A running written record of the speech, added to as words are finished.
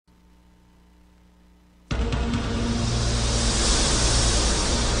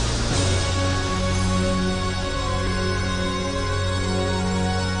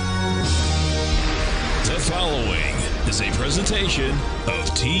presentation of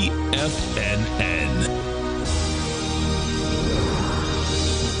TFNN.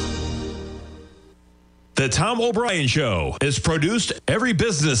 The Tom O'Brien Show is produced every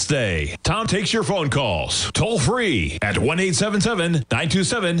business day. Tom takes your phone calls toll free at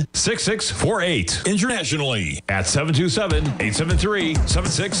 1-877-927-6648. Internationally at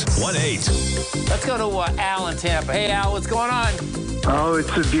 727-873-7618. Let's go to Al in Tampa. Hey, Al, what's going on? Oh, it's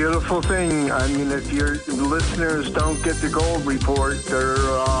a beautiful thing. I mean, if your listeners don't get the gold report, they're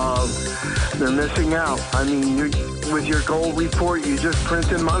missing out. I mean, with your gold report, you just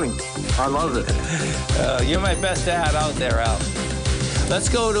printing money. I love it. You're my best ad out there, Al. Let's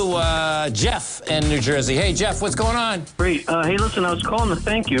go to Jeff in New Jersey. Hey, Jeff, what's going on? Great. Hey, listen, I was calling to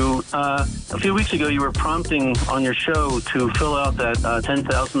thank you. A few weeks ago, you were prompting on your show to fill out that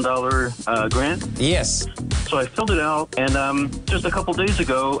 $10,000 grant. Yes. So I filled it out, and just a couple days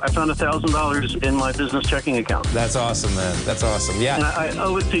ago, I found $1,000 in my business checking account. That's awesome, man. That's awesome. Yeah. And I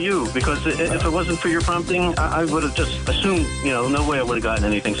owe it to you, because if it wasn't for your prompting, I would have just assumed, no way I would have gotten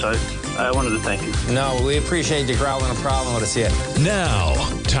anything. So I wanted to thank you. No, we appreciate you growling a problem with us here. Now,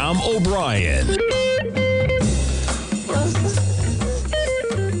 Tom O'Brien.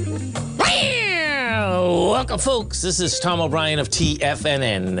 Welcome, folks. This is Tom O'Brien of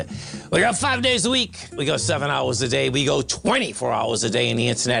TFNN. We go 5 days a week. We go 7 hours a day. We go 24 hours a day on the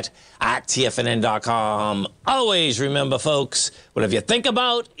internet at TFNN.com. Always remember, folks, whatever you think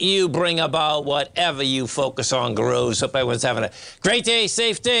about, you bring about. Whatever you focus on grows. Hope everyone's having a great day,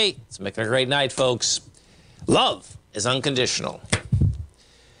 safe day. Let's make it a great night, folks. Love is unconditional.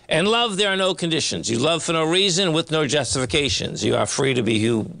 In love, there are no conditions. You love for no reason with no justifications. You are free to be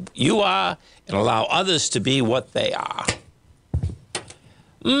who you are and allow others to be what they are.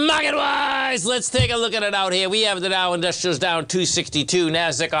 Market-wise, let's take a look at it out here. We have the Dow Industrials down 262,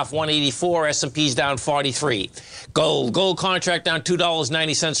 NASDAQ off 184, S&P's down 43. Gold contract down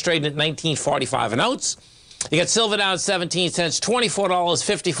 $2.90, trading at $19.45 an ounce. You got silver down 17 cents,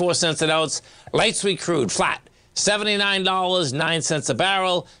 $24.54 an ounce. Light sweet crude flat, $79.09 a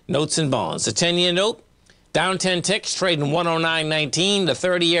barrel. Notes and bonds. The 10-year note down 10 ticks, trading 109.19. The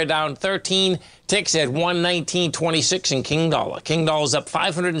 30-year down 13 ticks at 119.26 in King Dollar. King Dollar's up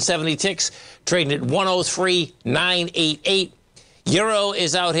 570 ticks, trading at 103.988. Euro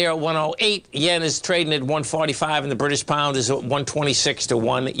is out here at 108. Yen is trading at 145, and the British pound is at 126 to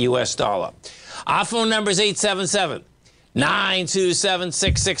 1 US dollar. Our phone number is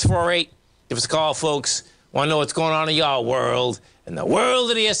 877-927-6648. Give us a call, folks. Want to know what's going on in your world? In the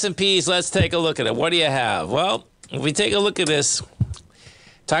world of the S&Ps, let's take a look at it. What do you have? Well, if we take a look at this,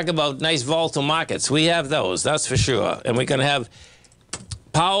 talk about nice volatile markets. We have those, that's for sure. And we're going to have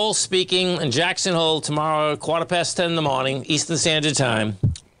Powell speaking in Jackson Hole tomorrow, 10:15 in the morning, Eastern Standard Time.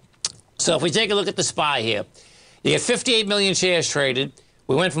 So if we take a look at the SPY here, you get 58 million shares traded.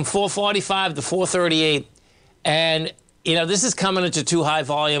 We went from 445 to 438. And this is coming into too high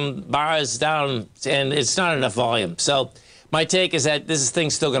volume. Bars down, and it's not enough volume. So my take is that this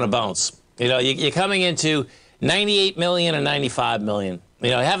thing's still going to bounce. You're coming into 98 million and 95 million.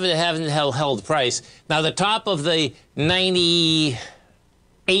 Haven't held price. Now, the top of the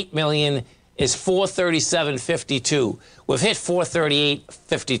 98 million is 437.52. We've hit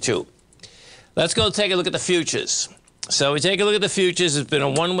 438.52. Let's go take a look at the futures. So we take a look at the futures. It's been a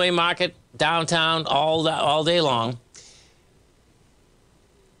one-way market downtown all day long.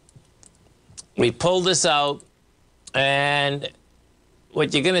 We pulled this out, and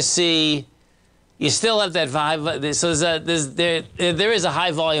what you're going to see, you still have that vibe. So there is a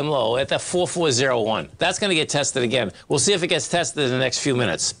high volume low at the 4401. That's going to get tested again. We'll see if it gets tested in the next few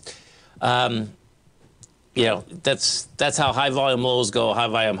minutes. That's how high volume lows go, high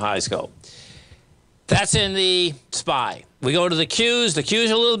volume highs go. That's in the SPY. We go to the Qs. The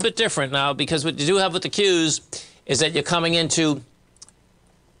Qs are a little bit different now, because what you do have with the Qs is that you're coming into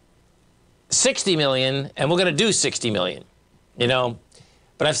 60 million, and we're going to do 60 million, But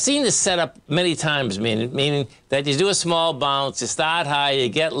I've seen this set up many times, meaning that you do a small bounce, you start high, you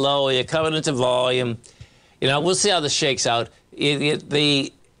get low, you're coming into volume. We'll see how this shakes out. We're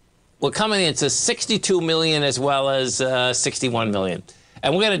coming into 62 million as well as 61 million.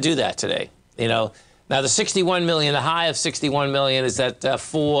 And we're going to do that today, Now, the 61 million, the high of 61 million is at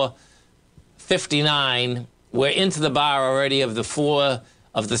 459. We're into the bar already of the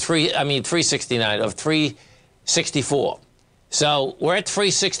 369, of 364. So we're at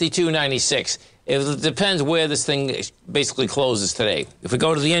 362.96. It depends where this thing basically closes today. If we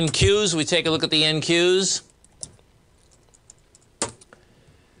go to the NQs, we take a look at the NQs.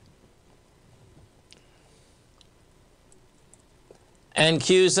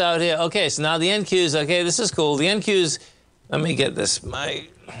 NQs out here. Okay, so now the NQs, okay, this is cool. The NQs let me get this.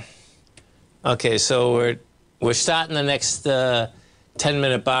 Okay, so we're starting the next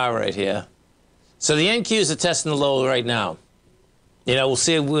 10-minute bar right here. So the NQs are testing the low right now. You know,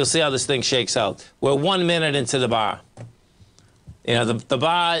 we'll see how this thing shakes out. We're 1 minute into the bar. You know, the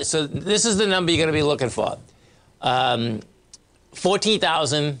bar, so this is the number you're going to be looking for.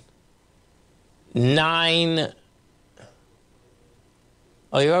 14,009.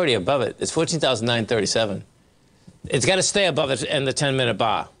 Oh, you're already above it. It's 14,937. It's got to stay above it in the 10-minute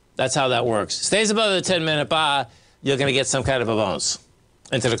bar. That's how that works. Stays above the 10-minute bar, you're going to get some kind of a bounce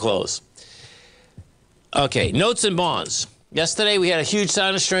into the close. Okay, notes and bonds. Yesterday, we had a huge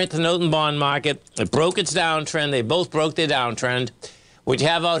sign of strength in the note and bond market. It broke its downtrend. They both broke their downtrend. What you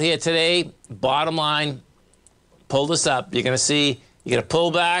have out here today, bottom line, pull this up. You're going to see, you get a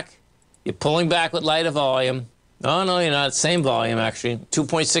pullback. You're pulling back with lighter volume. No, you're not. Same volume, actually.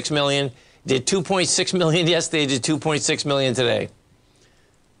 2.6 million. Did 2.6 million yesterday. Did 2.6 million today.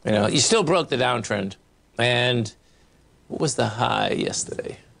 You know, you still broke the downtrend. And what was the high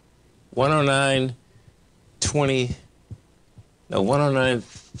yesterday? 109.20. No,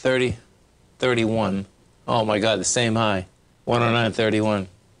 109.30, 31. Oh my God, the same high, 109.31.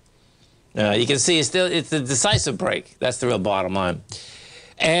 You can see it's a decisive break. That's the real bottom line.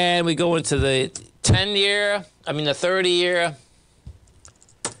 And we go into the 30-year.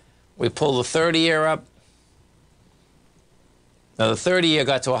 We pull the 30-year up. Now the 30-year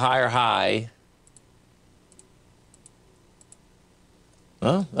got to a higher high.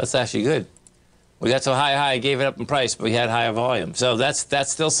 Well, that's actually good. We got to a higher high, gave it up in price, but we had higher volume. So that's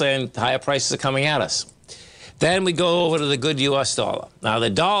still saying higher prices are coming at us. Then we go over to the good U.S. dollar. Now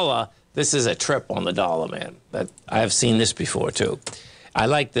the dollar, this is a trip on the dollar, man. I've seen this before too. I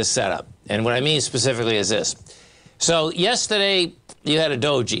like this setup. And what I mean specifically is this. So yesterday you had a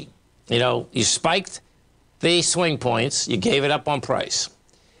doji. You know, you spiked the swing points, you gave it up on price.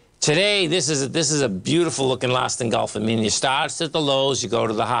 Today, this is a beautiful looking last engulf. I mean, you start at the lows, you go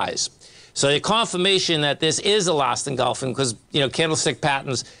to the highs. So the confirmation that this is a last engulfing, because, you know, candlestick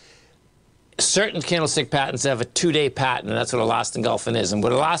patterns, certain candlestick patterns have a 2-day pattern, and that's what a last engulfing is. And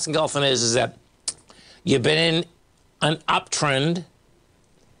what a last engulfing is that you've been in an uptrend.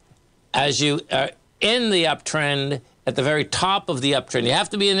 As you are in the uptrend, at the very top of the uptrend, you have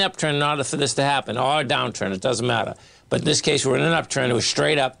to be in the uptrend in order for this to happen, or a downtrend, it doesn't matter. But in this case, we're in an uptrend, it was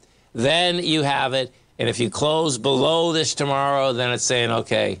straight up. Then you have it, and if you close below this tomorrow, then it's saying,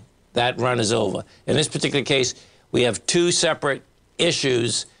 okay, that run is over. In this particular case, we have two separate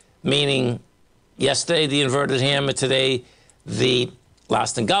issues, meaning yesterday the inverted hammer, today the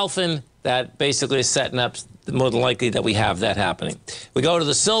last engulfing. That basically is setting up more than likely that we have that happening. We go to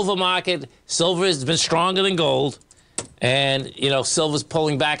the silver market. Silver has been stronger than gold, and you know silver's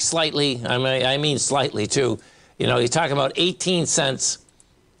pulling back slightly. I mean slightly too. You know, you're talking about 18 cents.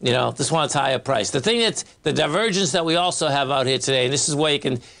 You know, this one's higher price. The thing that's the divergence that we also have out here today, and this is where you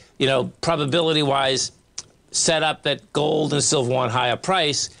can, you know, probability-wise set up that gold and silver want higher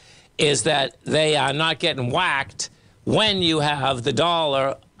price, is that they are not getting whacked when you have the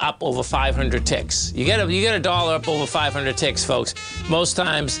dollar up over 500 ticks. You get a dollar up over 500 ticks, folks. Most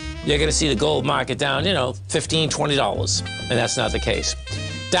times you're going to see the gold market down, you know, $15, $20, and that's not the case.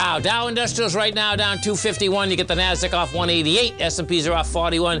 Dow Industrials right now down 251. You get the Nasdaq off 188. S&Ps are off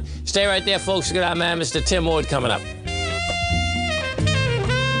 41. Stay right there, folks. We got our man, Mr. Tim Ward, coming up.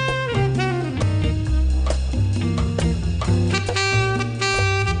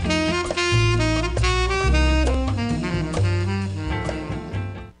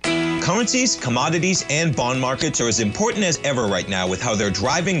 Currencies, commodities, and bond markets are as important as ever right now with how they're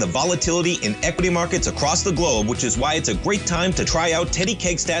driving the volatility in equity markets across the globe, which is why it's a great time to try out Teddy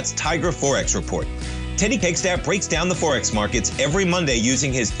Kegstad's Tiger Forex Report. Teddy Kegstad breaks down the Forex markets every Monday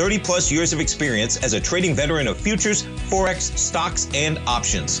using his 30-plus years of experience as a trading veteran of futures, Forex, stocks, and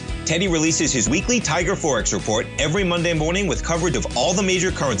options. Teddy releases his weekly Tiger Forex Report every Monday morning with coverage of all the major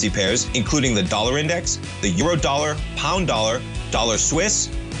currency pairs, including the dollar index, the euro dollar, pound dollar, dollar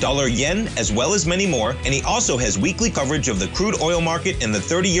Swiss, dollar yen, as well as many more, and he also has weekly coverage of the crude oil market and the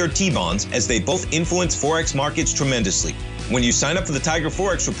 30-year T-bonds, as they both influence Forex markets tremendously. When you sign up for the Tiger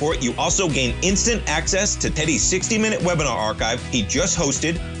Forex Report, you also gain instant access to Teddy's 60-minute webinar archive he just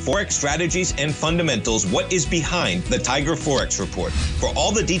hosted, Forex Strategies and Fundamentals, What is Behind the Tiger Forex Report. For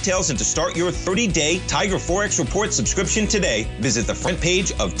all the details and to start your 30-day Tiger Forex Report subscription today, visit the front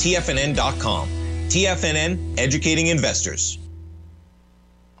page of TFNN.com. TFNN, educating investors.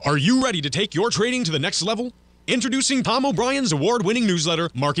 Are you ready to take your trading to the next level? Introducing Tom O'Brien's award-winning newsletter,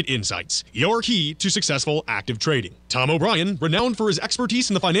 Market Insights, your key to successful active trading. Tom O'Brien, renowned for his expertise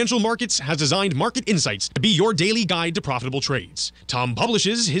in the financial markets, has designed Market Insights to be your daily guide to profitable trades. Tom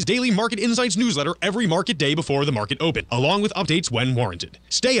publishes his daily Market Insights newsletter every market day before the market open, along with updates when warranted.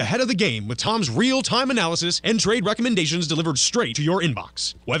 Stay ahead of the game with Tom's real-time analysis and trade recommendations delivered straight to your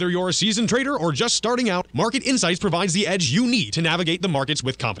inbox. Whether you're a seasoned trader or just starting out, Market Insights provides the edge you need to navigate the markets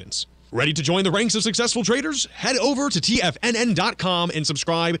with confidence. Ready to join the ranks of successful traders? Head over to TFNN.com and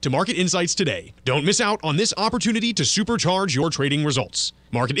subscribe to Market Insights today. Don't miss out on this opportunity to supercharge your trading results.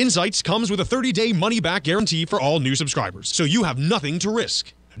 Market Insights comes with a 30-day money-back guarantee for all new subscribers, so you have nothing to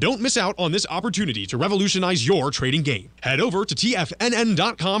risk. Don't miss out on this opportunity to revolutionize your trading game. Head over to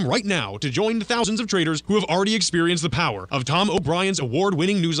TFNN.com right now to join the thousands of traders who have already experienced the power of Tom O'Brien's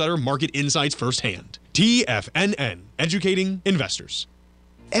award-winning newsletter, Market Insights, firsthand. TFNN, educating investors.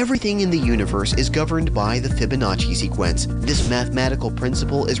 Everything in the universe is governed by the Fibonacci sequence. This mathematical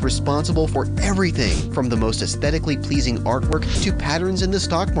principle is responsible for everything from the most aesthetically pleasing artwork to patterns in the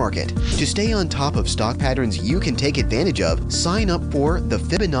stock market. To stay on top of stock patterns you can take advantage of, sign up for the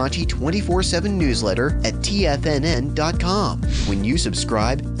Fibonacci 24/7 newsletter at TFNN.com. When you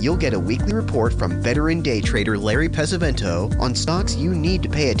subscribe, you'll get a weekly report from veteran day trader Larry Pesavento on stocks you need to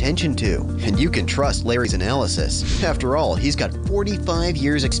pay attention to. And you can trust Larry's analysis. After all, he's got 45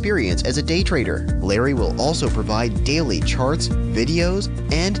 years experience as a day trader. Larry will also provide daily charts, videos,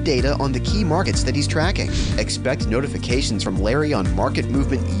 and data on the key markets that he's tracking. Expect notifications from Larry on market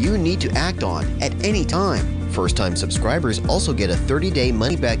movement you need to act on at any time. First-time subscribers also get a 30-day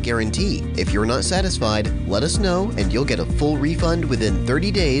money-back guarantee. If you're not satisfied, let us know and you'll get a full refund within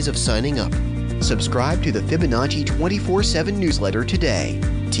 30 days of signing up. Subscribe to the Fibonacci 24/7 newsletter today.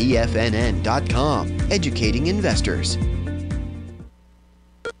 TFNN.com, educating investors.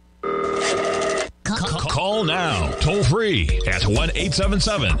 Call now, toll free at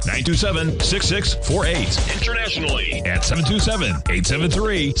 1-877-927-6648. Internationally at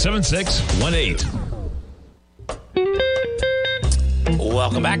 727-873-7618.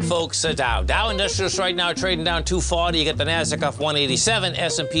 Welcome back, folks. Dow Industrials right now trading down 240. You get the Nasdaq off 187.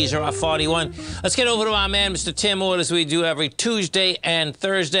 S&Ps are off 41. Let's get over to our man, Mr. Tim Ord, as we do every Tuesday and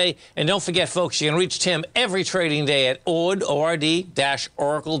Thursday. And don't forget, folks, you can reach Tim every trading day at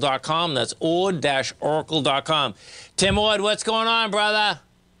ord-oracle.com. That's ord-oracle.com. Tim Ord, what's going on, brother?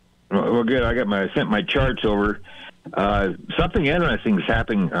 Well, good. I sent my charts over. Something interesting is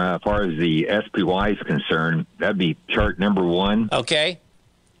happening as far as the SPY is concerned. That'd be chart number 1. Okay.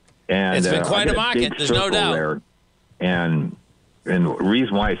 And it's been quite a market, there's no doubt. There. And the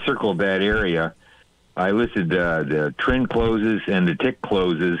reason why I circled that area, I listed the trend closes and the tick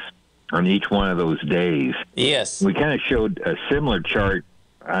closes on each one of those days. Yes. We kind of showed a similar chart.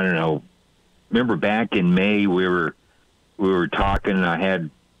 I don't know. Remember back in May we were talking, and I had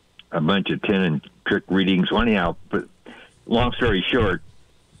a bunch of 10 and trick readings. Well, anyhow, but long story short,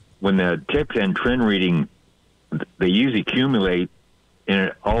 when the ticks and trend reading, they usually accumulate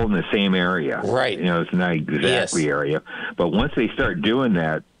all in the same area. Right. You know, it's not exactly area. But once they start doing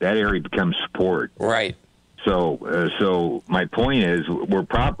that, that area becomes support. Right. So my point is, we're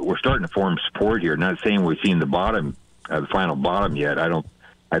starting to form support here. Not saying we've seen the bottom, the final bottom yet. I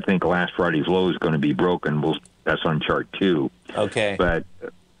think last Friday's low is going to be broken. That's on chart 2. Okay. But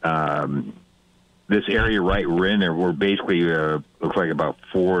this area we're in there, we're basically looks like about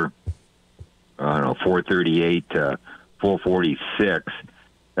 438 to 446.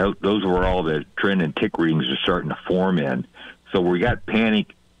 Those were all the trend and tick readings are starting to form in. So we got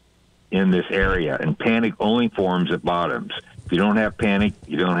panic in this area, and panic only forms at bottoms. If you don't have panic,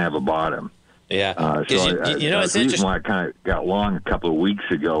 you don't have a bottom. Yeah. It's the reason why I kind of got long a couple of weeks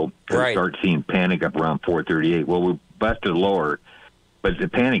ago to start seeing panic up around 438. Well, we busted lower, but the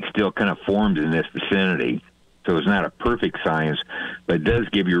panic still kind of formed in this vicinity. So it's not a perfect science, but it does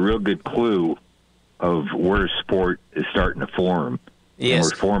give you a real good clue of where support is starting to form. Yes. And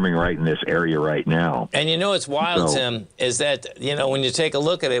we're forming right in this area right now. And you know what's wild, Tim, is that, when you take a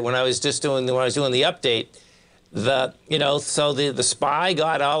look at it, when I was doing the update, the SPY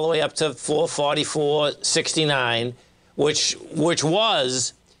got all the way up to 444.69, which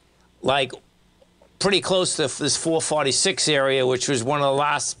was like pretty close to this 446 area, which was one of the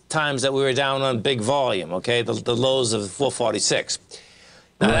last times that we were down on big volume, okay, the lows of 446.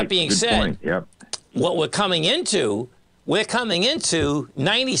 Now, that being said, what we're coming into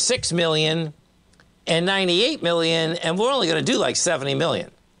 96 million and 98 million, and we're only going to do like 70 million.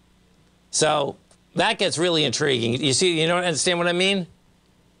 So that gets really intriguing. You see, understand what I mean?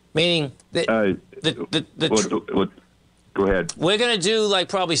 Meaning that go ahead. We're going to do like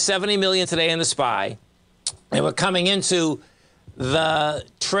probably 70 million today in the SPY, And we're coming into the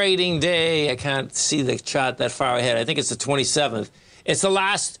trading day. I can't see the chart that far ahead. I think it's the 27th. It's the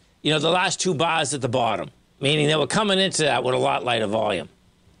last, the last two bars at the bottom, meaning that we're coming into that with a lot lighter volume,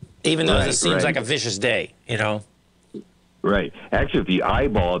 even though it seems like a vicious day, Right. Actually, if you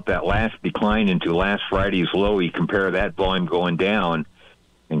eyeball it, that last decline into last Friday's low, you compare that volume going down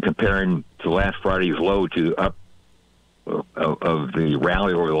and comparing to last Friday's low to up of the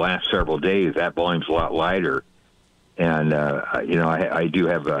rally over the last several days, that volume's a lot lighter. And, I do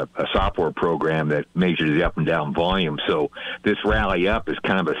have a software program that measures the up and down volume. So this rally up is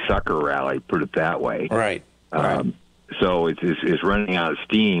kind of a sucker rally, put it that way. Right. So it's running out of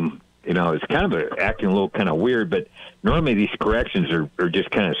steam. It's kind of acting a little kind of weird, but normally these corrections are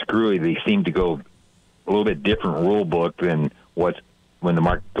just kind of screwy. They seem to go a little bit different rule book than when the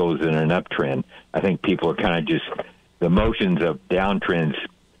market goes in an uptrend. I think people are kind of just, the motions of downtrends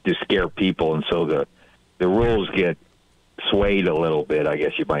just scare people, and so the rules get swayed a little bit, I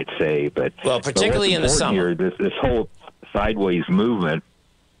guess you might say. But particularly in the summer, here, this whole sideways movement,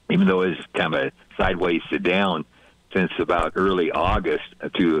 even though it's kind of a sideways to down since about early August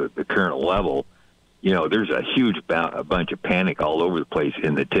to the current level, there's a huge a bunch of panic all over the place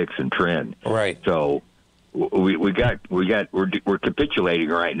in the ticks and trend. Right. So we're capitulating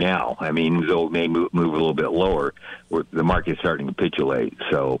right now. I mean, though it may move a little bit lower, the market's starting to capitulate.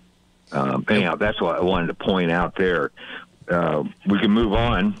 So anyhow, that's what I wanted to point out there. We can move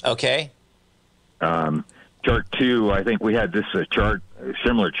on. Okay. Chart 2, I think we had this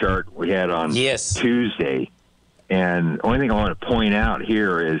similar chart we had on Tuesday. And the only thing I want to point out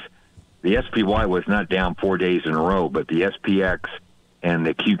here is the SPY was not down 4 days in a row, but the SPX and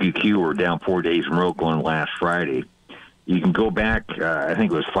the QQQ were down 4 days in a row going last Friday. You can go back, I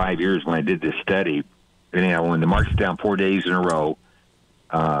think it was 5 years when I did this study. Anyhow, when the market's down 4 days in a row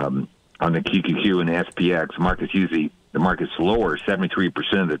on the QQQ and the SPX, the market's lower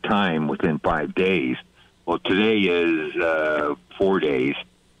 73% of the time within 5 days. Well, today is 4 days,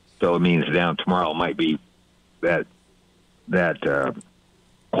 so it means down tomorrow might be that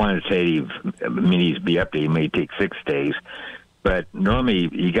quantitative minis be updated may take 6 days. But normally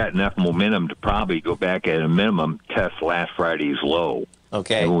you got enough momentum to probably go back at a minimum, test last Friday's low.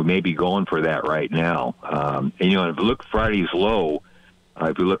 Okay. And we may be going for that right now. And, if you look Friday's low,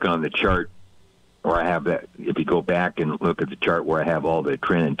 if you look on the chart where I have that, if you go back and look at the chart where I have all the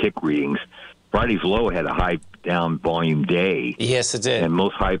trend and tick readings, Friday's low had a high down volume day. Yes, it did. And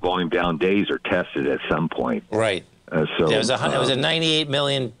most high volume down days are tested at some point. Right. So it was a 98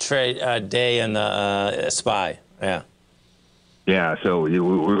 million trade day in the SPY. Yeah. Yeah. So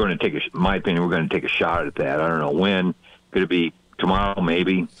we're going to take in my opinion, we're going to take a shot at that. I don't know when. Could it be tomorrow?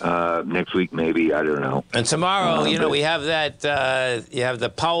 Maybe next week? Maybe, I don't know. And tomorrow, we have that. You have the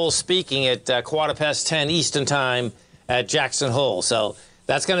Powell speaking at 10:15 Eastern time at Jackson Hole. So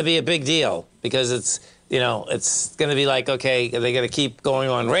that's going to be a big deal because it's going to be like, okay, are they going to keep going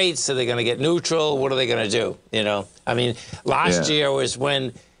on rates? Are they going to get neutral? What are they going to do? I mean, last year was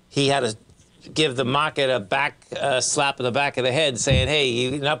when he had to give the market a slap in the back of the head saying, hey,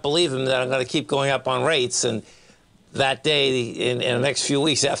 you not believe him that I'm going to keep going up on rates. And that day, in the next few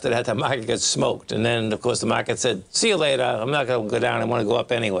weeks after that, the market got smoked. And then, of course, the market said, see you later. I'm not going to go down. I want to go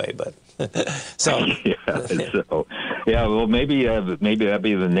up anyway. But so well, maybe that'd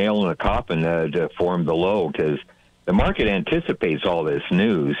be the nail in the coffin to form the low, because the market anticipates all this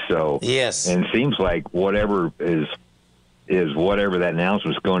news. So yes, and it seems like whatever is whatever that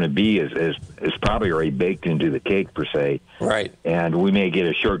announcement's going to be is probably already baked into the cake per se. Right. And we may get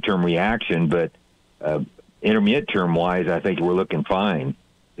a short-term reaction, but intermediate term wise, I think we're looking fine.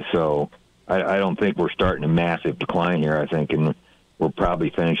 So I don't think we're starting a massive decline here. I think, and we're probably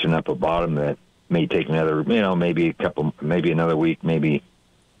finishing up a bottom that may take another, maybe another week, maybe,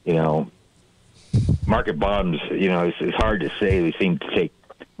 market bottoms, it's hard to say. They seem to take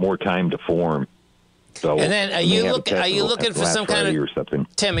more time to form. So, and then are you looking for some kind of, or something?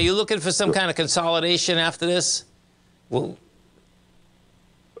 Tim, are you looking for some kind of consolidation after this? Well,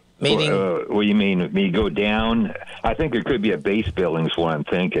 meaning, what do you mean? Me go down? I think there could be a base building is what I'm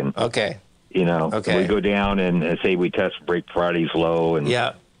thinking. Okay. Okay. We go down and say we break Friday's low, and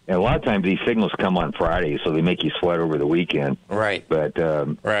and a lot of times these signals come on Friday, so they make you sweat over the weekend. Right. But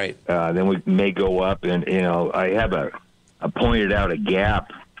then we may go up, and I pointed out a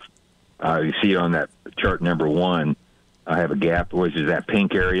gap. You see it on that chart number 1. I have a gap, which is that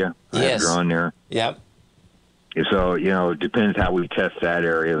pink area I have drawn there. Yep. So it depends how we test that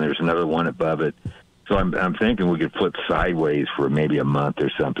area, and there's another one above it. So I'm thinking we could flip sideways for maybe a month or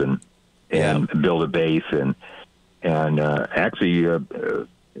something, and build a base. And actually,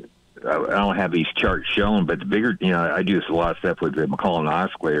 don't have these charts shown, but the bigger, I do a lot of stuff with the McClellan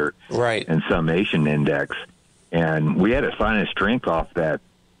Oscillator and Summation Index, and we had a sign of strength off that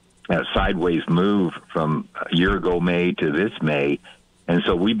sideways move from a year ago May to this May, and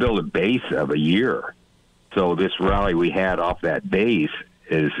so we built a base of a year. So this rally we had off that base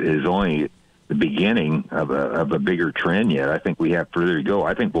is only the beginning of a bigger trend yet. I think we have further to go.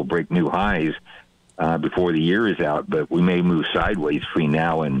 I think we'll break new highs before the year is out, but we may move sideways between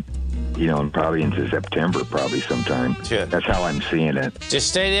now and probably into September, probably sometime. Sure. That's how I'm seeing it. Just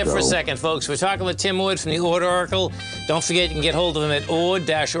stay there for a second, folks. We're talking with Tim Wood from the Ord Oracle. Don't forget you can get hold of him at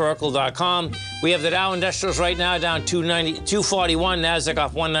ord-oracle.com. We have the Dow Industrials right now down 241, NASDAQ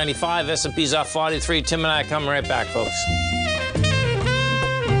off 195, S&P's off 43. Tim and I are coming right back, folks.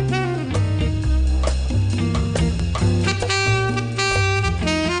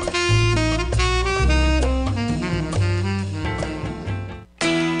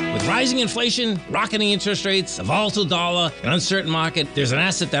 Rising inflation, rocketing interest rates, a volatile dollar, an uncertain market, there's an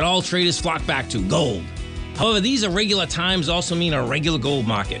asset that all traders flock back to, gold. However, these irregular times also mean a regular gold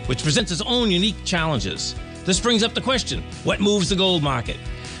market, which presents its own unique challenges. This brings up the question, what moves the gold market?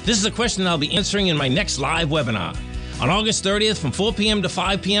 This is a question I'll be answering in my next live webinar. On August 30th from 4 p.m. to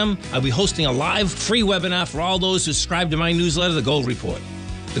 5 p.m., I'll be hosting a live free webinar for all those who subscribe to my newsletter, The Gold Report.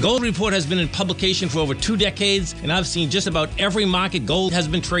 The Gold Report has been in publication for over 2 decades, and I've seen just about every market gold has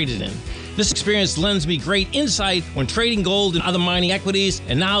been traded in. This experience lends me great insight when trading gold and other mining equities,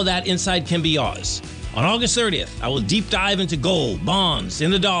 and now that insight can be yours. On August 30th, I will deep dive into gold, bonds,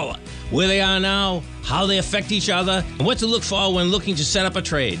 and the dollar, where they are now, how they affect each other, and what to look for when looking to set up a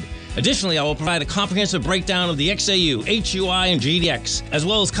trade. Additionally, I will provide a comprehensive breakdown of the XAU, HUI, and GDX, as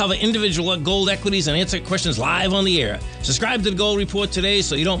well as cover individual gold equities and answer questions live on the air. Subscribe to the Gold Report today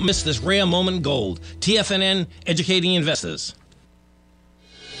so you don't miss this rare moment in gold. TFNN, educating investors.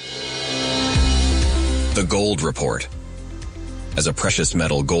 The Gold Report. As a precious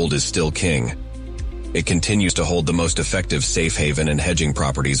metal, gold is still king. It continues to hold the most effective safe haven and hedging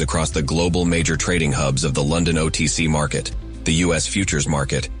properties across the global major trading hubs of the London OTC market, the U.S. futures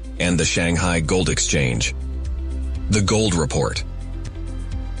market, and the Shanghai Gold Exchange. The Gold Report.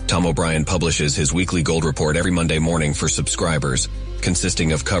 Tom O'Brien publishes his weekly Gold Report every Monday morning for subscribers,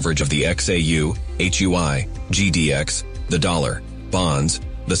 consisting of coverage of the XAU, HUI, GDX, the dollar, bonds,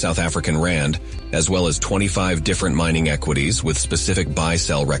 the South African rand, as well as 25 different mining equities with specific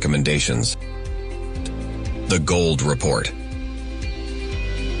buy-sell recommendations. The Gold Report.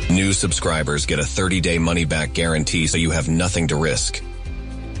 New subscribers get a 30-day money-back guarantee so you have nothing to risk.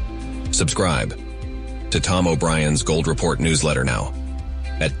 Subscribe to Tom O'Brien's Gold Report newsletter now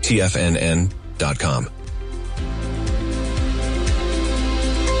at TFNN.com.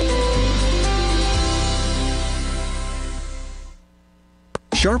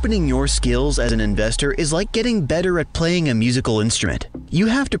 Sharpening your skills as an investor is like getting better at playing a musical instrument. You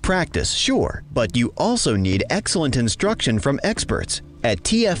have to practice, sure, but you also need excellent instruction from experts. At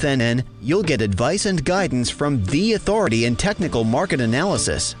TFNN, you'll get advice and guidance from the authority in technical market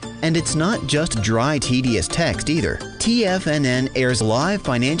analysis. And it's not just dry, tedious text either. TFNN airs live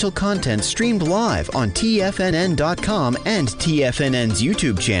financial content streamed live on TFNN.com and TFNN's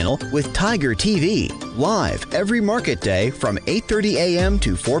YouTube channel with Tiger TV, live every market day from 8:30 a.m.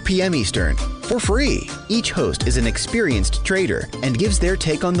 to 4 p.m. Eastern. For free. Each host is an experienced trader and gives their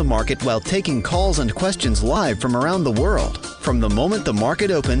take on the market while taking calls and questions live from around the world. From the moment the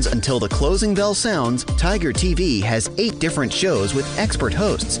market opens until the closing bell sounds, Tiger TV has 8 different shows with expert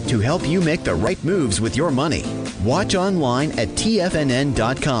hosts to help you make the right moves with your money. Watch online at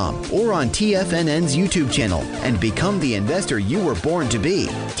TFNN.com or on TFNN's YouTube channel and become the investor you were born to be.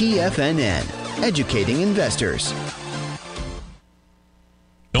 TFNN, educating investors.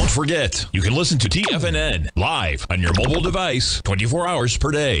 Don't forget, you can listen to TFNN live on your mobile device 24 hours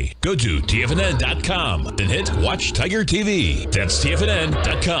per day. Go to TFNN.com, then hit Watch Tiger TV. That's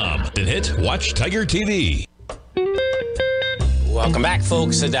TFNN.com, then hit Watch Tiger TV. Welcome back,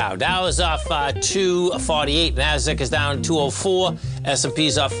 folks. The Dow is off 248. NASDAQ is down 204.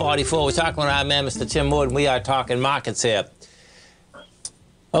 S&P's off 44. We're talking with our man, Mr. Tim Wood, and we are talking markets here.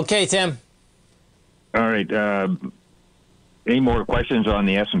 Okay, Tim. All right. Any more questions on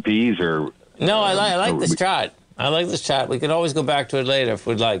the S&Ps or? No, I like this chart. I like this chart. We can always go back to it later if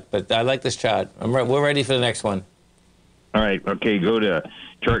we'd like, but I like this chart. We're ready for the next one. All right. Okay. Go to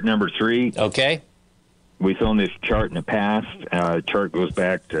chart number 3. Okay. We've shown this chart in the past. Chart goes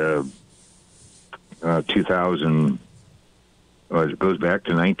back to 2000. It goes back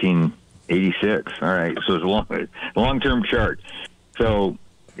to 1986. All right. So it's a long-term chart. So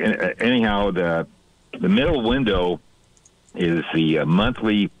anyhow, the middle window is the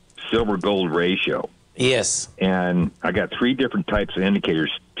monthly silver-gold ratio. Yes. And I got 3 different types of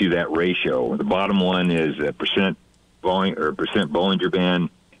indicators to that ratio. The bottom one is a percent Bollinger Band.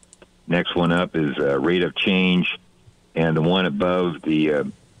 Next one up is rate of change. And the one above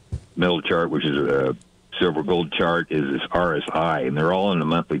the middle chart, which is a silver-gold chart, is this RSI. And they're all in the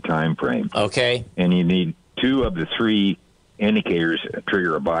monthly time frame. Okay. And you need 2 of the 3 indicators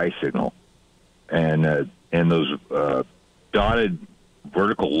trigger a buy signal. And those dotted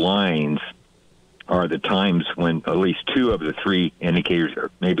vertical lines are the times when at least 2 of the 3 indicators,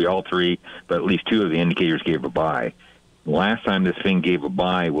 or maybe all 3, but at least 2 of the indicators gave a buy. The last time this thing gave a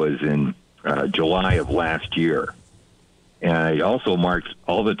buy was in July of last year. And it also marks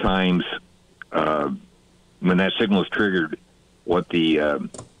all the times when that signal is triggered, what the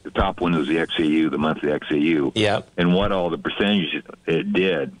top one was the XAU, the monthly XAU, and what all the percentage it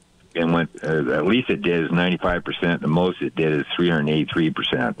did. And what at least it did is 95%. The most it did is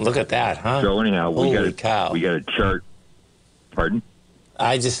 383%. Look at that, huh? So anyhow, Holy cow. We got a chart. Pardon?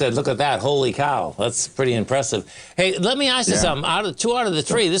 I just said, look at that. Holy cow. That's pretty impressive. Hey, let me ask you something. 2 out of the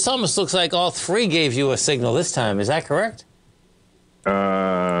 3, this almost looks like all 3 gave you a signal this time. Is that correct?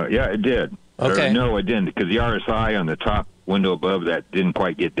 Yeah, it did. Okay. No, it didn't, because the RSI on the top window above that didn't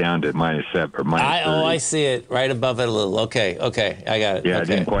quite get down to -7 or -30. Oh, I see it right above it a little. Okay, I got it. Yeah, okay. it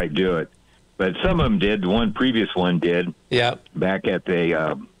didn't quite do it. But some of them did. The previous one did. Yeah. Back at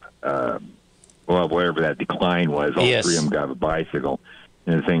the, whatever that decline was, all 3 of them got a bicycle,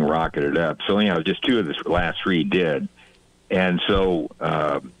 and the thing rocketed up. So, anyhow, just 2 of the last 3 did. And so,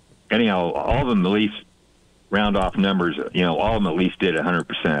 anyhow, all of them at least round off numbers, all of them at least did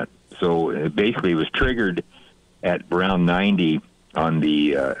 100%. So, basically, it was triggered at around 90 on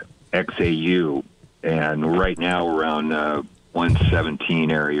the XAU, and right now around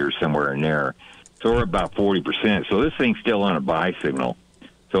 117 area or somewhere in there. So we're about 40%. So this thing's still on a buy signal.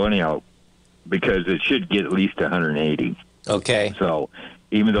 So anyhow, because it should get at least 180. Okay. So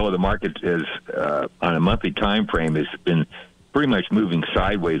even though the market is on a monthly time frame has been pretty much moving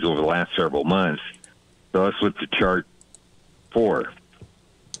sideways over the last several months. So let's look at the chart 4.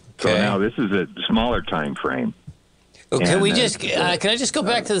 So now this is a smaller time frame. Can I just go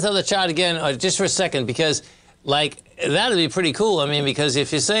back to this other chart again just for a second? Because, that would be pretty cool. I mean, because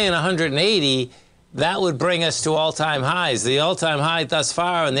if you're saying 180, that would bring us to all-time highs. The all-time high thus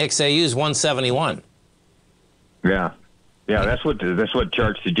far in the XAU is 171. Yeah. Yeah, that's what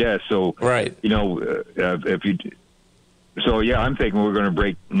chart suggests. So, right. If you... So, yeah, I'm thinking we're going to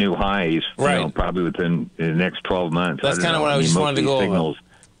break new highs, probably within the next 12 months. That's kind of what I just wanted to go over.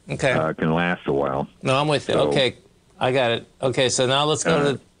 Okay. Can last a while. No, I'm with you. So, okay. I got it. Okay, so now let's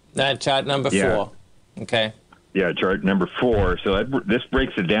go to that chart number 4. Okay. Yeah, chart number 4. So this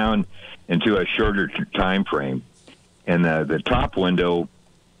breaks it down into a shorter time frame. And the top window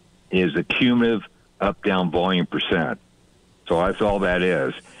is the cumulative up-down volume percent. So that's all that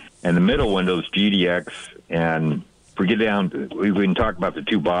is. And the middle window is GDX. And if we get down, we can talk about the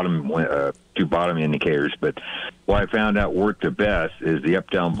two bottom indicators. But what I found out worked the best is the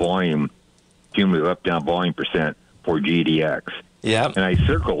up-down volume, cumulative up-down volume percent for GDX. Yeah. And I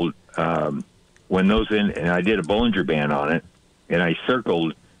circled when those and I did a Bollinger Band on it, and I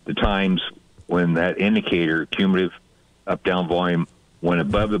circled the times when that indicator, cumulative up-down volume, went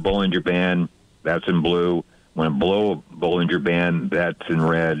above the Bollinger Band, that's in blue. Went below a Bollinger Band, that's in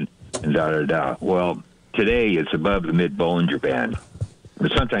red, and da-da-da. Well, today it's above the mid-Bollinger Band.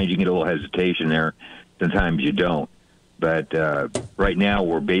 But sometimes you get a little hesitation there. Sometimes you don't. But right now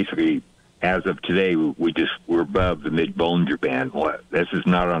we're basically, as of today, we're above the mid-Bollinger Band. This is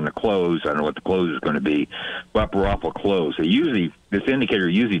not on the close. I don't know what the close is going to be, but we're awful close. So this indicator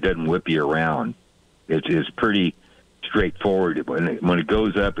usually doesn't whip you around. It's pretty straightforward. When it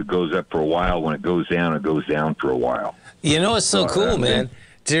goes up for a while. When it goes down for a while. You know, it's so cool, man.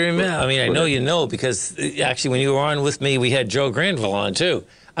 Do you remember? I mean, I know you know, because actually when you were on with me, we had Joe Granville on too.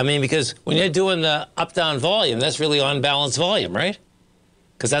 I mean, because when you're doing the up-down volume, that's really on-balance volume, right?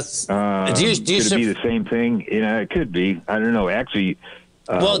 Because that's could it be the same thing? It could be. I don't know. Actually,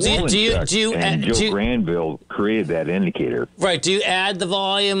 well, Joe Granville created that indicator. Right. Do you add the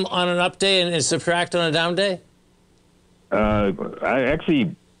volume on an up day and subtract on a down day? I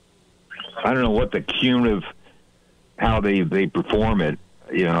don't know what the cumulative, how they perform it.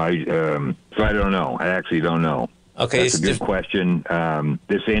 So I don't know. I actually don't know. Okay, that's a good question.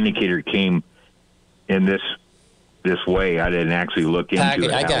 This indicator came in this way. I didn't actually look into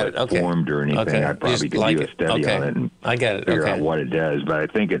how it formed or anything. Okay. I probably could do a study on it and figure out what it does. But I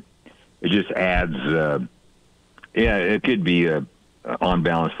think it just adds. It could be on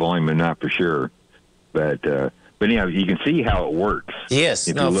balance volume, but not for sure. But But anyhow, you can see how it works.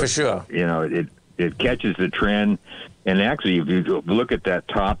 Yes, for sure. You know, it catches the trend, and actually, if you look at that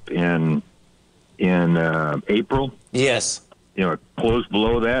top in April, yes, you know, it closed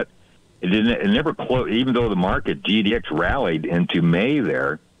below that. It never closed, even though the market GDX rallied into May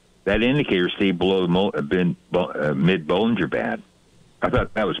there. That indicator stayed below the mid-Bollinger Band. I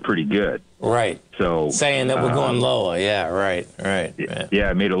thought that was pretty good. Right. So saying that we're going lower. Yeah. Right. Yeah,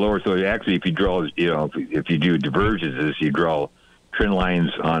 it made it lower. So actually, if you draw, you know, if you do divergences, you draw trend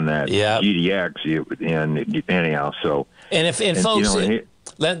lines on that GDX. Anyhow, so and folks, you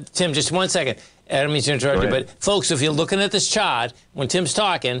know, Tim, just 1 second. I don't mean to interrupt you, but folks, if you're looking at this chart, when Tim's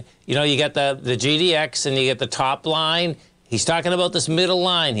talking, you know, you got the GDX and you get the top line. He's talking about this middle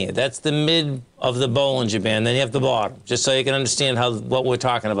line here. That's the mid of the Bollinger Band. Then you have the bottom, just so you can understand what we're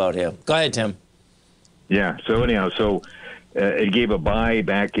talking about here. Go ahead, Tim. Yeah. So anyhow, it gave a buy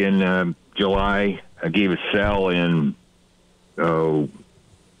back in July. It gave a sell in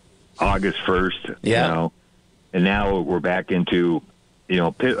August 1st. Yeah. You know, and now we're back into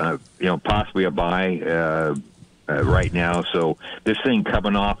possibly a buy right now. So this thing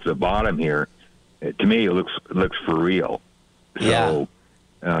coming off the bottom here, to me, it looks for real. So,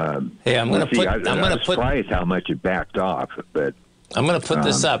 hey, I'm going to put. I'm going to put. Surprised how much it backed off, but I'm going to put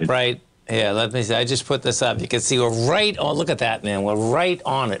this up right. Yeah, let me see. I just put this up. You can see we're right on. Look at that, man. We're right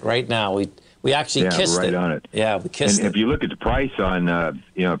on it right now. We actually kissed right it. on it. Yeah, we kissed it. And if you look at the price on,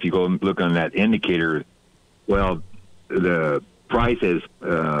 if you go and look on that indicator, well, the price is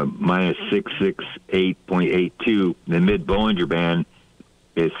minus 668.82. The mid Bollinger Band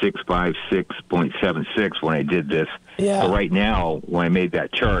is 656.76 when I did this. Yeah. So right now, when I made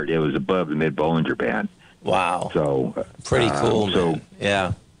that chart, it was above the mid Bollinger Band. Wow. So pretty cool. So man.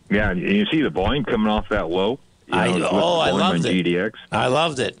 Yeah. Yeah, and you see the volume coming off that low. I loved it. GDX. I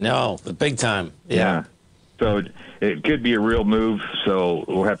loved it. No, big time. Yeah. So it could be a real move. So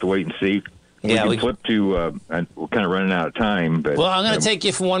we'll have to wait and see. Yeah, we can flip to. We're kind of running out of time, but I'm going to take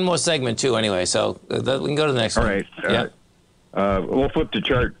you for one more segment too. Anyway, so we can go to the next one. All right. Yeah. We'll flip to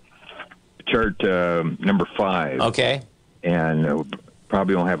chart number 5. Okay. And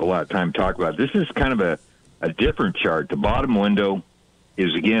probably won't have a lot of time to talk about it. This is kind of a different chart. The bottom window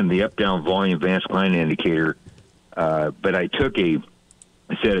is, again, the up-down volume advanced client indicator. But I took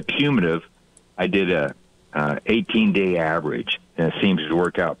instead of cumulative, I did a 18-day average, and it seems to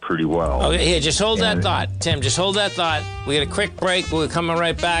work out pretty well. Okay, here, just hold that thought, Tim. Just hold that thought. We get a quick break. We're coming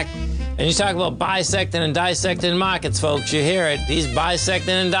right back. And you talk about bisecting and dissecting markets, folks. You hear it. He's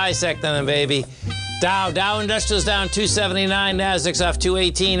bisecting and dissecting them, baby. Dow Industrial's down 279. Nasdaq's off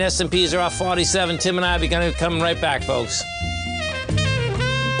 218. S&Ps are off 47. Tim and I are going to come right back, folks.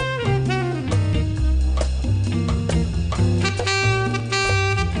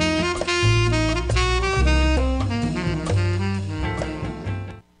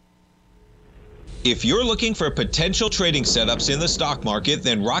 If you're looking for potential trading setups in the stock market,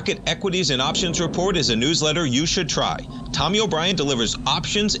 then Rocket Equities and Options Report is a newsletter you should try. Tommy O'Brien delivers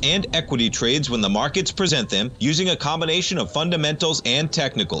options and equity trades when the markets present them, using a combination of fundamentals and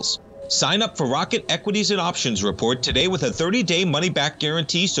technicals. Sign up for Rocket Equities and Options Report today with a 30-day money-back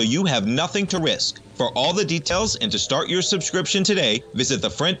guarantee, so you have nothing to risk. For all the details and to start your subscription today, visit the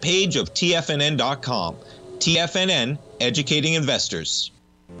front page of TFNN.com. TFNN, educating investors.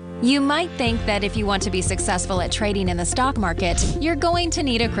 You might think that if you want to be successful at trading in the stock market, you're going to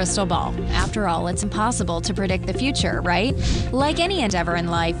need a crystal ball. After all, it's impossible to predict the future, right? Like any endeavor in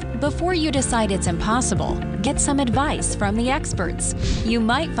life, before you decide it's impossible, get some advice from the experts. You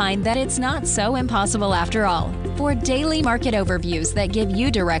might find that it's not so impossible after all. For daily market overviews that give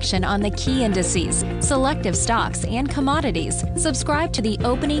you direction on the key indices, selective stocks, and commodities, subscribe to the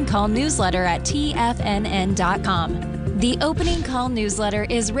Opening Call newsletter at TFNN.com. The Opening Call newsletter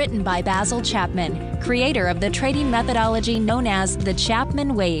is written by Basil Chapman, creator of the trading methodology known as the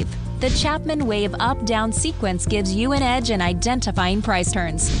Chapman Wave. The Chapman Wave up-down sequence gives you an edge in identifying price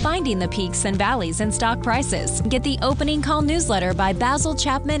turns, finding the peaks and valleys in stock prices. Get the Opening Call newsletter by Basil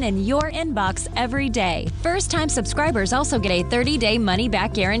Chapman in your inbox every day. First-time subscribers also get a 30-day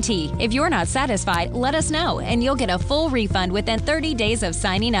money-back guarantee. If you're not satisfied, let us know, and you'll get a full refund within 30 days of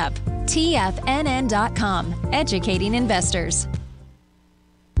signing up. TFNN.com, educating investors.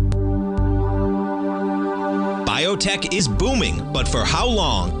 Biotech is booming, but for how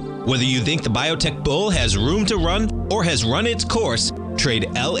long? Whether you think the biotech bull has room to run or has run its course, trade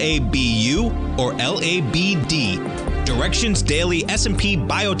LABU or LABD. Direction's daily S&P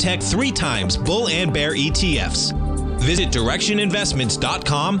Biotech 3 times bull and bear ETFs. Visit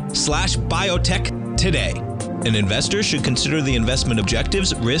directioninvestments.com/biotech today. An investor should consider the investment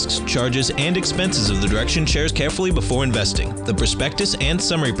objectives, risks, charges, and expenses of the Direction shares carefully before investing. The prospectus and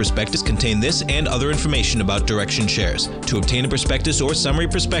summary prospectus contain this and other information about Direction shares. To obtain a prospectus or summary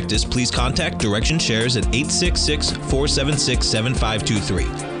prospectus, please contact Direction shares at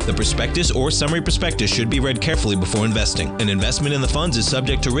 866-476-7523. The prospectus or summary prospectus should be read carefully before investing. An investment in the funds is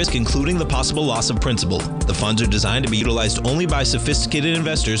subject to risk, including the possible loss of principal. The funds are designed to be utilized only by sophisticated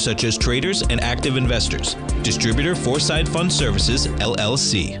investors such as traders and active investors. Distributor Foreside Fund Services,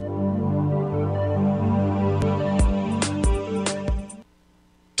 LLC.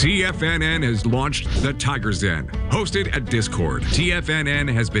 TFNN has launched the Tiger's Den. Hosted at Discord,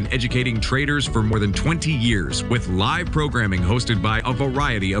 TFNN has been educating traders for more than 20 years with live programming hosted by a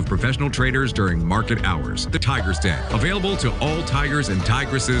variety of professional traders during market hours. The Tiger's Den, available to all tigers and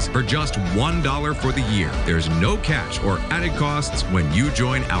tigresses for just $1 for the year. There's no catch or added costs when you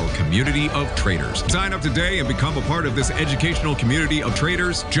join our community of traders. Sign up today and become a part of this educational community of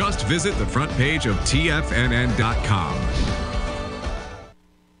traders. Just visit the front page of TFNN.com.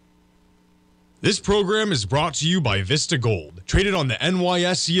 This program is brought to you by Vista Gold, traded on the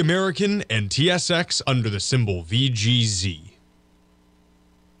NYSE American and TSX under the symbol VGZ.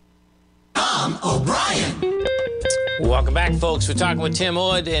 Tom O'Brien. Welcome back, folks. We're talking with Tim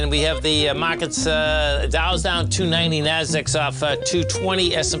Ord, and we have the markets. Dow's down 290, Nasdaq's off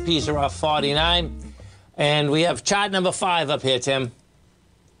 220, S&Ps are off 49, and we have chart number 5 up here, Tim.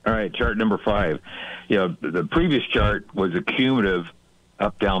 All right, chart number 5. You know, the previous chart was a cumulative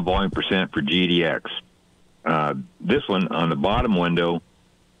up-down volume percent for GDX. This one on the bottom window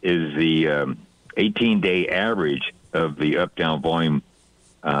is the 18-day average of the up-down volume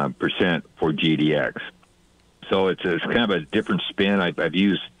percent for GDX. So it's kind of a different spin. I've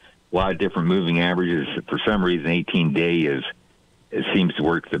used a lot of different moving averages. For some reason, 18-day it seems to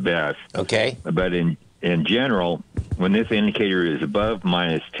work the best. Okay. But in general, when this indicator is above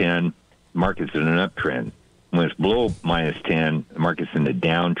 -10, market's in an uptrend. When it's below -10, the market's in the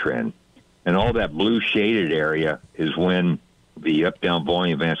downtrend. And all that blue shaded area is when the up-down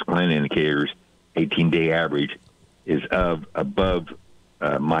volume advanced client indicators, 18-day average, is above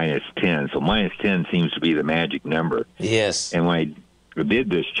 -10. So -10 seems to be the magic number. Yes. And when I did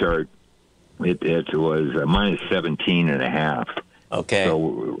this chart, it was -17.5. Okay.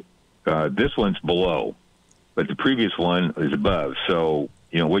 So this one's below, but the previous one is above. So,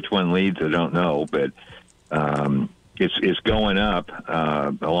 you know, which one leads, I don't know, but it's going up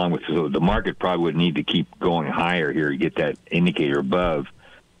along with the market. Probably would need to keep going higher here to get that indicator above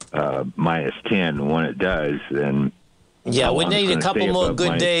 -10. And when it does, then we need a couple more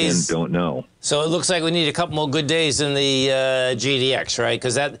good days. 10, don't know. So it looks like we need a couple more good days in the GDX, right?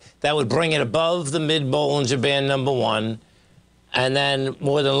 Because that would bring it above the mid-Bollinger Band number 1, and then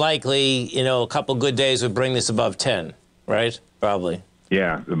more than likely, you know, a couple good days would bring this above 10, right? Probably.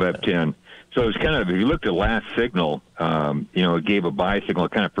 Yeah, above 10. So it's kind of, if you look at the last signal, you know, it gave a buy signal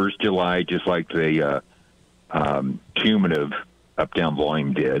kind of 1st July, just like the cumulative up-down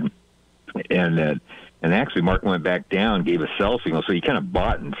volume did. And actually, market went back down, gave a sell signal. So you kind of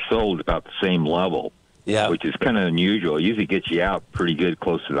bought and sold about the same level, which is kind of unusual. It usually gets you out pretty good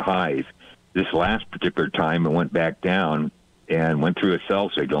close to the highs. This last particular time, it went back down and went through a sell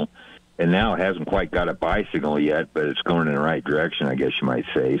signal. And now it hasn't quite got a buy signal yet, but it's going in the right direction, I guess you might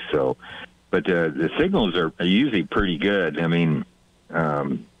say. So, but the signals are usually pretty good. I mean,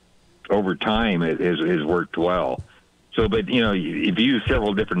 over time, it has worked well. So, but, you know, if you use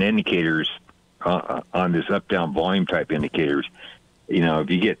several different indicators on this up-down volume type indicators, you know, if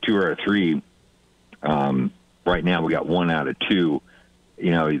you get 2 or 3, right now we got 1 out of 2,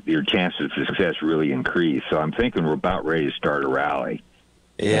 you know, your chances of success really increase. So I'm thinking we're about ready to start a rally.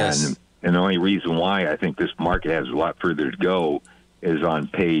 Yes. And the only reason why I think this market has a lot further to go is on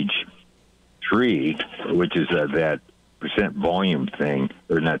page 3, which is that percent volume thing,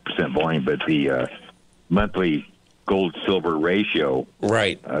 or not percent volume, but the monthly gold-silver ratio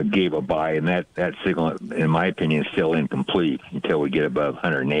gave a buy, and that signal, in my opinion, is still incomplete until we get above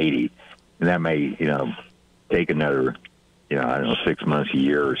 180. And that may, you know, take another, you know, I don't know, 6 months, a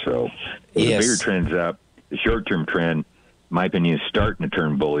year or so. The bigger trend's up. The short-term trend, in my opinion, is starting to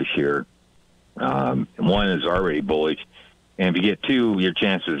turn bullish here. 1 is already bullish. And if you get 2, your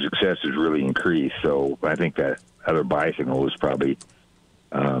chances of success is really increased. So I think that other buy signal is probably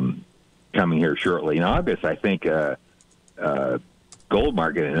coming here shortly. In August, I think gold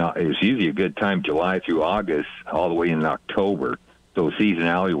market is usually a good time, July through August, all the way in October. So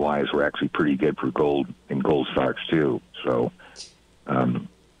seasonality-wise, we're actually pretty good for gold and gold stocks, too. So,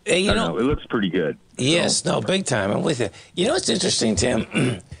 hey, you know, it looks pretty good. Yes, no, big time. I'm with you. You know what's interesting, Tim?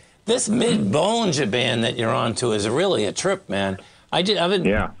 This mid-Bollinger Band that you're onto is really a trip, man. I've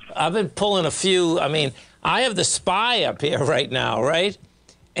been pulling a few. I mean, I have the SPY up here right now, right?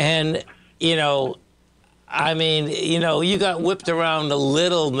 And, you know, I mean, you know, you got whipped around a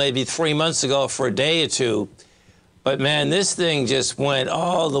little maybe 3 months ago for a day or two. But, man, this thing just went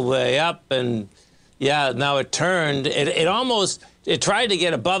all the way up. And, yeah, now it turned. It tried to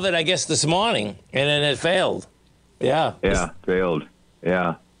get above it, I guess, this morning. And then it failed. Yeah. Yeah, failed.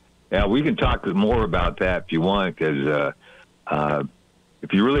 Yeah. Yeah, we can talk more about that if you want, because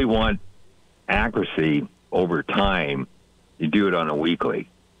if you really want accuracy over time, you do it on a weekly.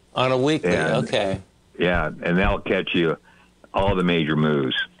 On a weekly, okay. Yeah, and that'll catch you all the major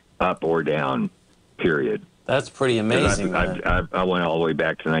moves, up or down, period. That's pretty amazing. I went all the way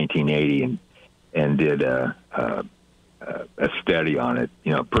back to 1980 and did a study on it,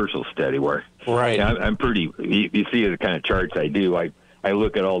 you know, personal study where I'm pretty. You see the kind of charts I do. I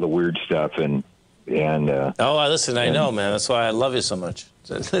look at all the weird stuff and listen, I know, man. That's why I love you so much.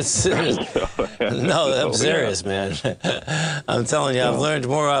 No, I'm serious, man. I'm telling you, I've learned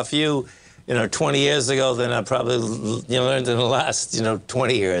more off you, 20 years ago than I probably learned in the last,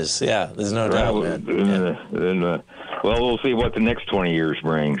 20 years. Yeah, there's no doubt, man. Well, we'll see what the next 20 years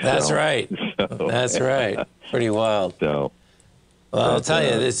brings. That's right. That's right. Pretty wild. So, well, I'll tell you,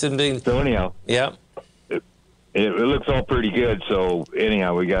 it's been. So anyhow. Yeah. It looks all pretty good. So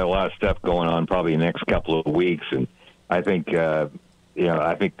anyhow, we got a lot of stuff going on probably the next couple of weeks, and I think I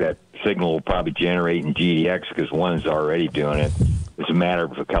think that signal will probably generate in GDX because one's already doing it. It's a matter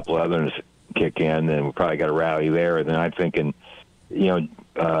of a couple of others kick in, then we probably got a rally there. And then I'm thinking, the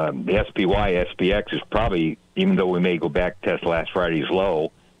SPY, SPX is probably, even though we may go back to test last Friday's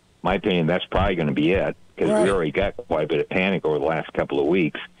low, my opinion, that's probably going to be it because we already got quite a bit of panic over the last couple of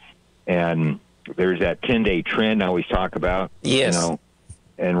weeks. And there's that 10-day trend I always talk about. Yes.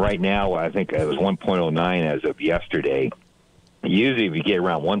 And right now, I think it was 1.09 as of yesterday. Usually, if you get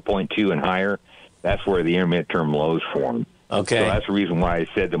around 1.2 and higher, that's where the intermittent term lows form. Okay. So that's the reason why I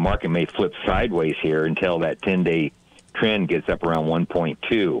said the market may flip sideways here until that 10-day trend gets up around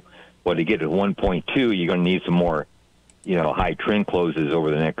 1.2. Well, to get to 1.2, you're going to need some more, high trend closes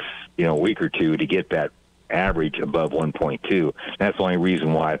over the next, week or two to get that average above 1.2. That's the only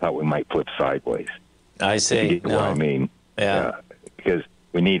reason why I thought we might flip sideways. I see. What I mean? Yeah. Because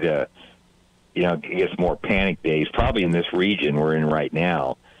we need to, get some more panic days, probably in this region we're in right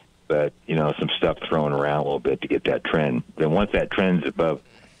now, but, some stuff thrown around a little bit to get that trend. Then once that trend's above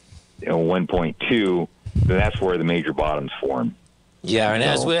 1.2, then that's where the major bottoms form. Yeah, and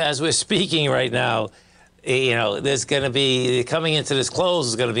as we're speaking right now, there's going to be, coming into this close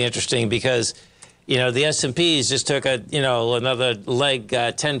is going to be interesting because, the S&Ps just took another leg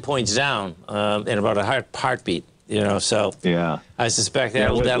 10 points down in about a heartbeat, so yeah, I suspect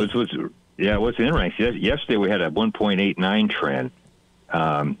that what's interesting, yesterday we had a 1.89 trend,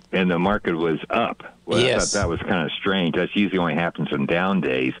 and the market was up. Well, yes. I thought that was kind of strange. That's usually only happens on down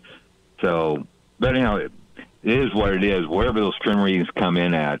days. So, but it is what it is. Wherever those trend readings come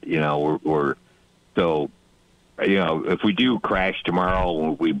in at, we're so, if we do crash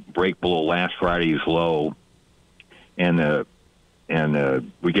tomorrow, we break below last Friday's low, and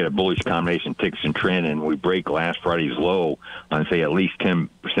we get a bullish combination ticks and trend, and we break last Friday's low on, say, at least 10%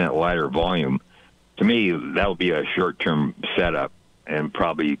 lighter volume, to me, that would be a short-term setup and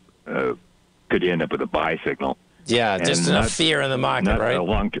probably could end up with a buy signal. Yeah, just enough fear in the market,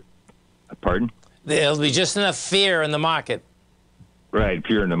 right? Pardon? There'll be just enough fear in the market. Right,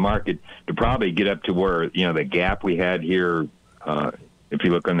 fear in the market to probably get up to where, the gap we had here, if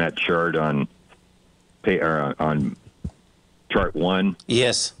you look on that chart on chart 1.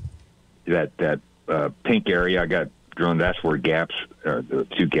 Yes. That pink area I got drawn, that's where the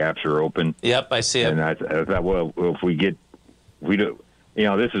two gaps are open. Yep, I see it. And I thought, well, if we do,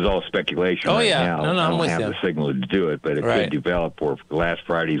 this is all speculation now. No, I I'm with don't have you. the signal to do it, but it could develop where last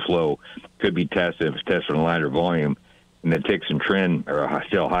Friday's low could be tested. If it's tested on a lighter volume, and the ticks and trend are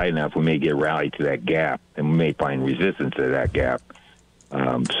still high enough, we may get rallied to that gap, and we may find resistance to that gap.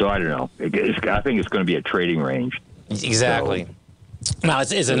 So I don't know. I think it's going to be a trading range. Exactly. No,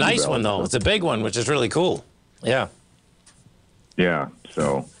 it's a nice one, though. It's a big one, which is really cool. Yeah. Yeah,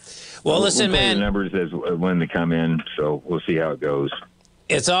 so. Well, listen, we'll man. The numbers as when they come in, so we'll see how it goes.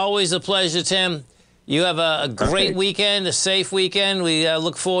 It's always a pleasure, Tim. You have a great weekend, a safe weekend. We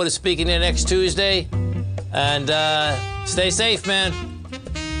look forward to speaking to you next Tuesday. And stay safe, man.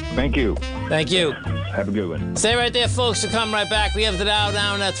 Thank you. Thank you. Have a good one. Stay right there, folks. We'll come right back. We have the Dow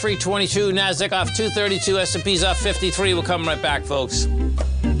down at 322, NASDAQ off 232, S&P's off 53. We'll come right back, folks.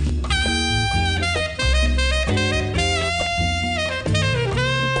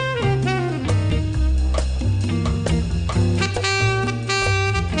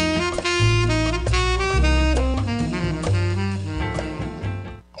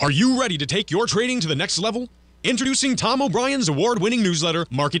 Are you ready to take your trading to the next level? Introducing Tom O'Brien's award-winning newsletter,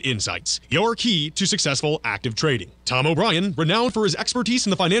 Market Insights, your key to successful active trading. Tom O'Brien, renowned for his expertise in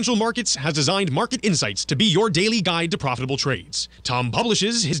the financial markets, has designed Market Insights to be your daily guide to profitable trades. Tom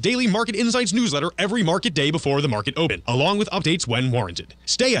publishes his daily Market Insights newsletter every market day before the market open, along with updates when warranted.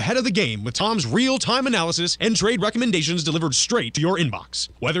 Stay ahead of the game with Tom's real-time analysis and trade recommendations delivered straight to your inbox.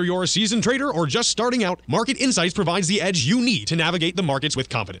 Whether you're a seasoned trader or just starting out, Market Insights provides the edge you need to navigate the markets with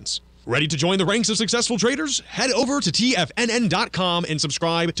confidence. Ready to join the ranks of successful traders? Head over to TFNN.com and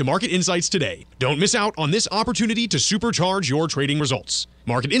subscribe to Market Insights today. Don't miss out on this opportunity to supercharge your trading results.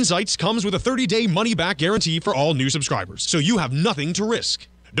 Market Insights comes with a 30-day money-back guarantee for all new subscribers, so you have nothing to risk.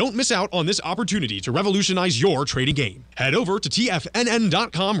 Don't miss out on this opportunity to revolutionize your trading game. Head over to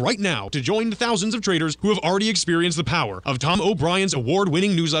TFNN.com right now to join the thousands of traders who have already experienced the power of Tom O'Brien's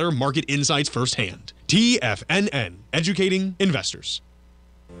award-winning newsletter, Market Insights, firsthand. TFNN, educating investors.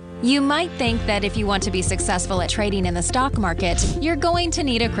 You might think that if you want to be successful at trading in the stock market, you're going to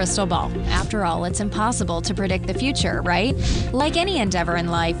need a crystal ball. After all, it's impossible to predict the future, right? Like any endeavor in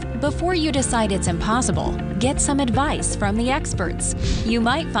life, before you decide it's impossible, get some advice from the experts. You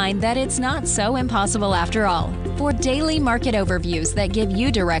might find that it's not so impossible after all. For daily market overviews that give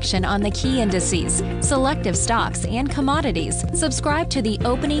you direction on the key indices, selective stocks, and commodities, subscribe to the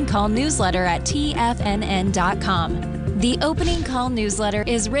Opening Call newsletter at TFNN.com. The Opening Call newsletter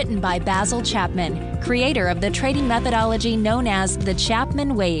is written by Basil Chapman, creator of the trading methodology known as the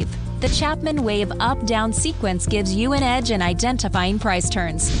Chapman Wave. The Chapman Wave up-down sequence gives you an edge in identifying price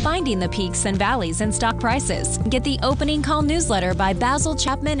turns, finding the peaks and valleys in stock prices. Get the Opening Call newsletter by Basil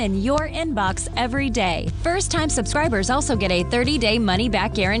Chapman in your inbox every day. First-time subscribers also get a 30-day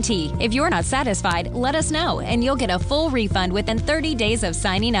money-back guarantee. If you're not satisfied, let us know, and you'll get a full refund within 30 days of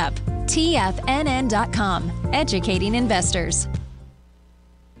signing up. TFNN.com, educating investors.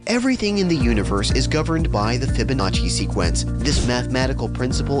 Everything in the universe is governed by the Fibonacci sequence. This mathematical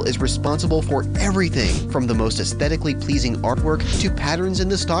principle is responsible for everything from the most aesthetically pleasing artwork to patterns in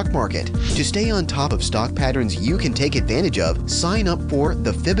the stock market. To stay on top of stock patterns you can take advantage of, sign up for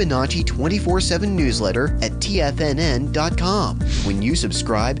the Fibonacci 24/7 newsletter at TFNN.com. When you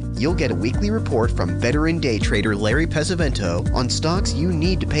subscribe, you'll get a weekly report from veteran day trader Larry Pesavento on stocks you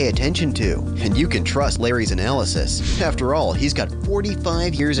need to pay attention to. And you can trust Larry's analysis. After all, he's got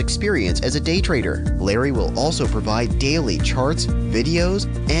 45 years experience as a day trader. Larry will also provide daily charts, videos,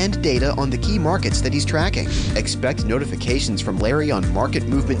 and data on the key markets that he's tracking. Expect notifications from Larry on market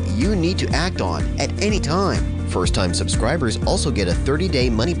movement you need to act on at any time. First-time subscribers also get a 30-day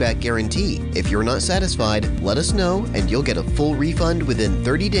money-back guarantee. If you're not satisfied, let us know and you'll get a full refund within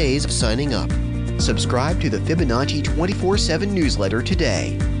 30 days of signing up. Subscribe to the Fibonacci 24/7 newsletter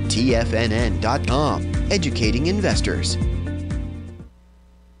today. TFNN.com, educating investors.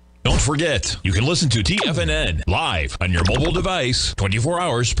 Don't forget, you can listen to TFNN live on your mobile device 24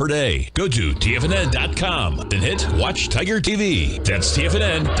 hours per day. Go to TFNN.com, then hit Watch Tiger TV. That's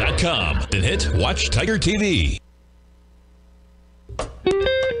TFNN.com, then hit Watch Tiger TV.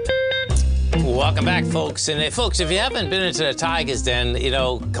 Welcome back, folks. And folks, if you haven't been into the Tiger's Den,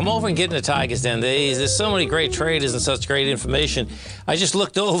 come over and get in the Tiger's Den. There's so many great traders and such great information. I just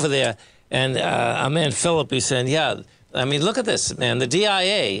looked over there, and our man Philip, he said, yeah, I mean, look at this, man. The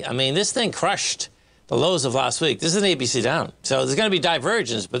DIA, I mean, this thing crushed the lows of last week. This is an ABC down. So there's going to be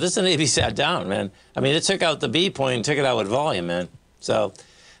divergence, but this is an ABC down, man. I mean, it took out the B point and took it out with volume, man. So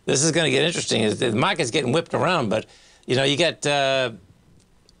this is going to get interesting. The market's getting whipped around, but, you get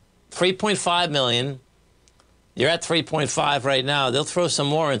 3.5 million. You're at 3.5 right now. They'll throw some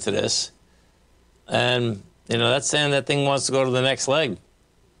more into this. And, that's saying that thing wants to go to the next leg.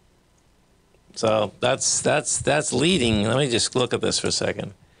 So that's leading. Let me just look at this for a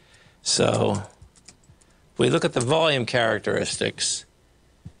second. So if we look at the volume characteristics,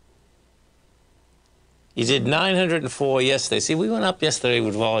 you did 904 yesterday. See, we went up yesterday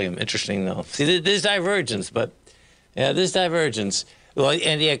with volume. Interesting, though. See, there's divergence, but yeah, there's divergence. Well,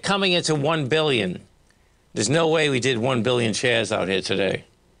 and you're coming into 1 billion. There's no way we did 1 billion shares out here today.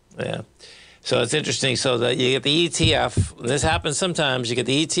 Yeah. So it's interesting. So that you get the ETF. This happens sometimes. You get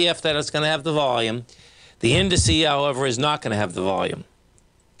the ETF that is going to have the volume. The indice, however, is not going to have the volume.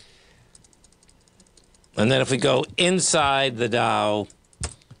 And then if we go inside the Dow,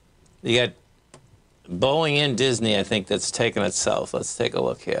 you got Boeing and Disney, I think, that's taken itself. Let's take a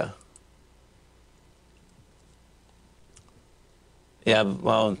look here. Yeah,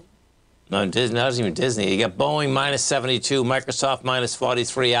 well, no, Disney, not even Disney. You got Boeing minus 72, Microsoft minus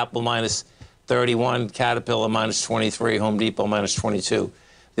 43, Apple minus 31, Caterpillar minus 23, Home Depot minus 22.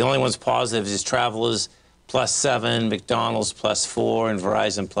 The only ones positive is Travelers +7, McDonald's +4, and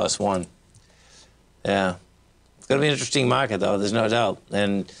Verizon +1. Yeah. It's going to be an interesting market, though, there's no doubt.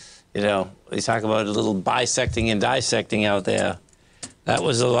 And, you know, they talk about a little bisecting and dissecting out there. That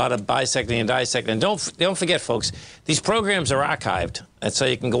was a lot of bisecting and dissecting. And don't forget, folks, these programs are archived. And so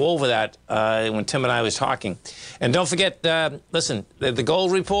you can go over that when Tim and I was talking. And don't forget, listen, the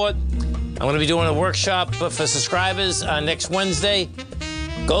Gold Report, I'm going to be doing a workshop for subscribers next Wednesday.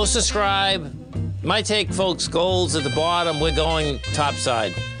 Go subscribe. My take, folks, gold's at the bottom. We're going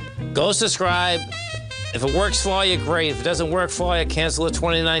topside. Go subscribe. If it works for you, great. If it doesn't work for you, cancel the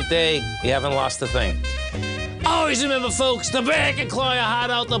 29th day. You haven't lost a thing. Always remember, folks, the bear can claw your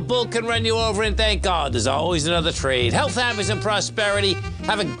heart out, the bull can run you over, and thank God there's always another trade. Health, happiness, and prosperity.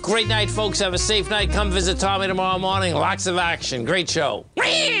 Have a great night, folks. Have a safe night. Come visit Tommy tomorrow morning. Lots of action. Great show. Look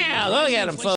at him, folks.